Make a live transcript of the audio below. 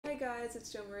guys,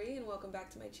 it's JoMarie and welcome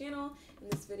back to my channel. In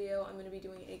this video, I'm going to be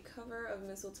doing a cover of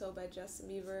Mistletoe by Justin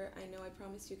Bieber. I know I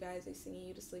promised you guys a singing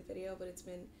you to sleep video, but it's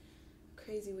been a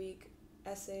crazy week,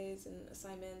 essays and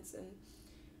assignments, and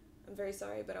I'm very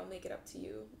sorry, but I'll make it up to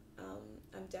you.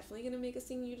 I'm definitely going to make a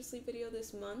singing you to sleep video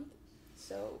this month,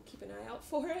 so keep an eye out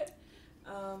for it.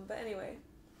 But anyway,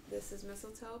 this is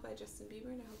Mistletoe by Justin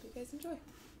Bieber, and I hope you guys enjoy.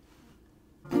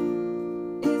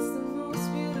 It's the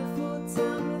most beautiful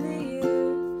time of the year.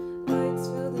 Lights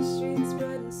fill the streets,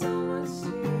 spreading so much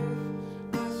cheer.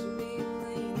 I should be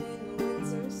playing in the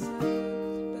winter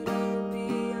snow, but I'll be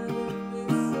under the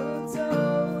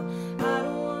mistletoe. I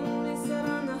don't want to miss out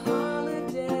on the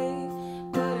holiday,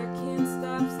 but I can't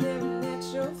stop staring at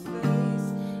your face.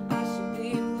 I should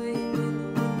be playing in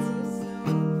the winter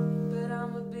snow, but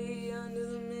I'ma be under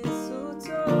the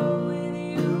mistletoe with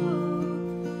you.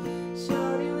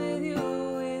 Shawty with you.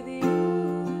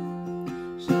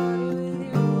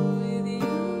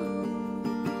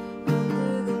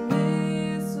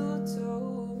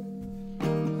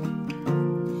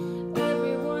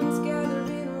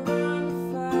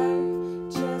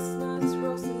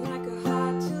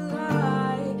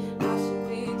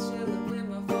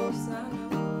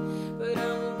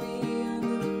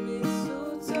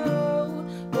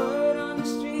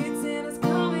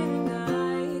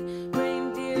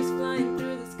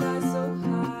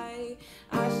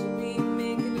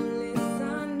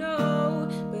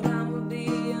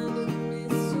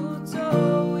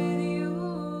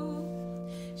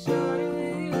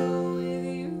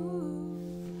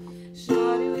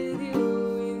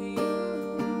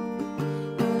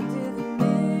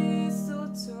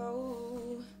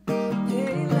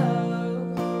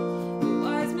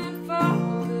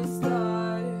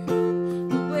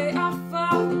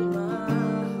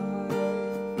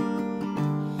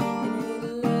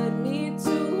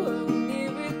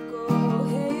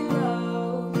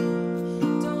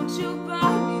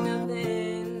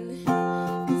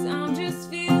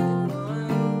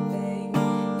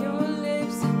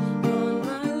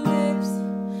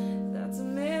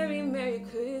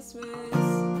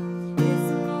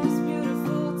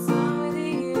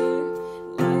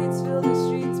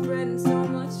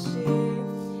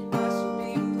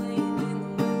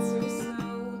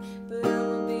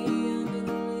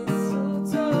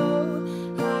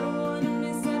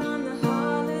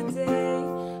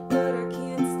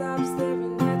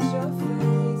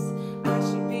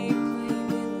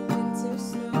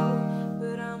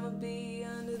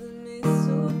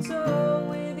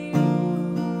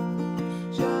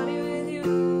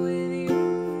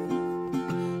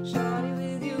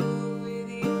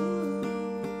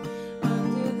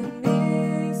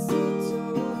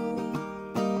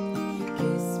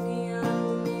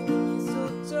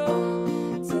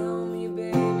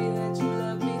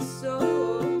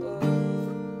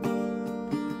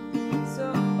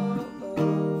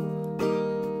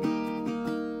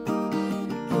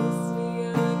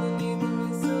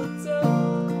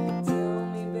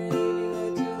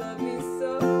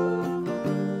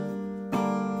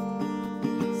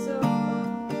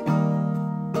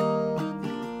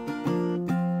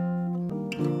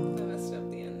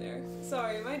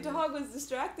 Sorry, my dog was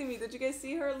distracting me. Did you guys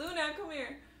see her? Luna, come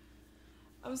here.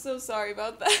 I'm so sorry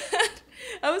about that.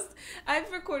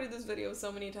 I've recorded this video so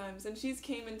many times, and she's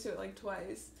came into it like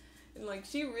twice. And like,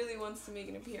 she really wants to make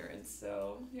an appearance,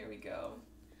 so here we go.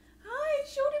 Hi,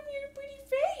 show them your pretty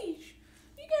face.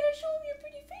 You gotta show them your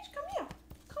pretty face. Come here.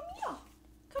 Come here.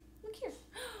 Come, look here.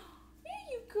 There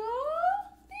you go.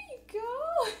 There you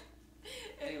go.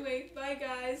 Anyway, bye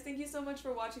guys. Thank you so much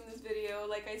for watching this video.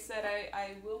 Like I said,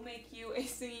 I will make you a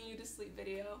singing you to sleep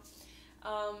video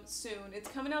soon. It's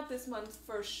coming out this month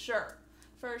for sure.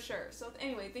 For sure. So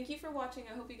anyway, thank you for watching.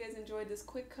 I hope you guys enjoyed this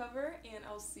quick cover, and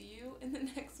I'll see you in the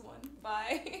next one.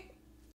 Bye.